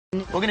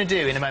What we're going to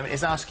do in a moment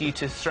is ask you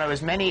to throw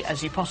as many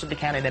as you possibly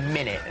can in a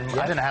minute, and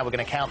I don't know how we're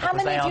going to count them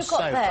because they are so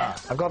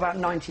fast. I've got about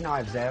 90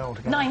 knives there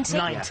altogether. 90?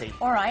 90. Yeah.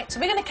 All right,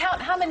 so we're going to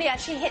count how many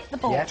actually hit the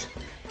board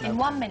in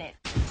 1 minute.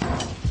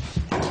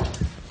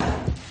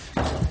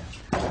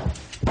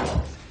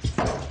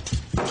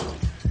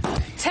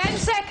 Ten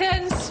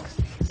seconds.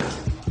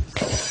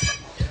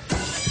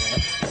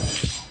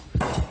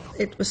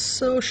 It was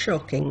so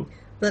shocking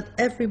that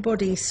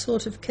everybody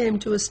sort of came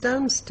to a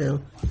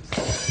standstill.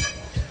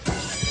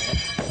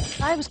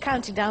 I was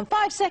counting down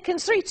 5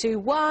 seconds, 3, 2,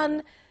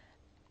 1,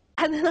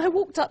 and then I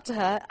walked up to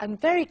her and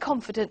very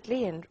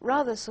confidently and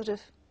rather sort of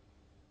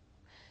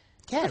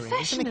caring. It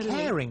was in a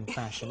caring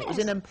fashion. Yes. It was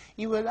in a.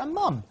 You were a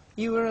mum.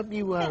 You were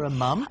a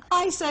mum.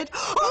 I said,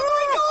 "Oh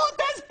my God,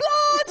 there's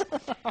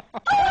blood!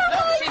 Oh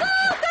my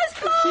God, there's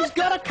blood!" She's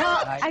got a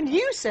cut. And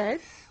you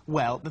said.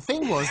 Well, the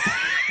thing was,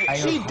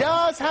 she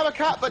does have a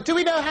cut, but do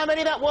we know how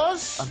many that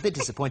was? I'm a bit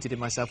disappointed in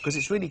myself because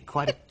it's really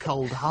quite a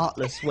cold,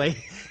 heartless way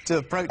to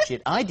approach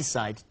it. I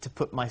decided to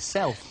put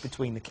myself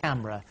between the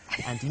camera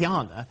and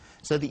Jana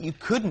so that you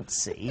couldn't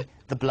see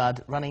the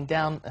blood running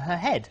down her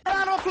head.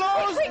 Round of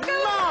applause!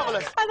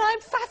 Marvellous! And I'm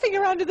faffing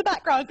around in the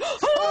background.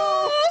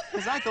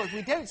 Because I thought if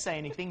we don't say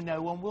anything,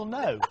 no one will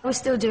know. We're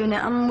still doing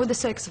it. I'm with the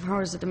Circus of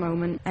Horrors at the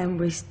moment, and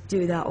we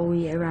do that all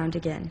year round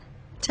again.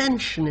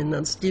 Tension in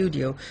that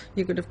studio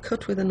you could have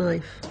cut with a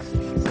knife.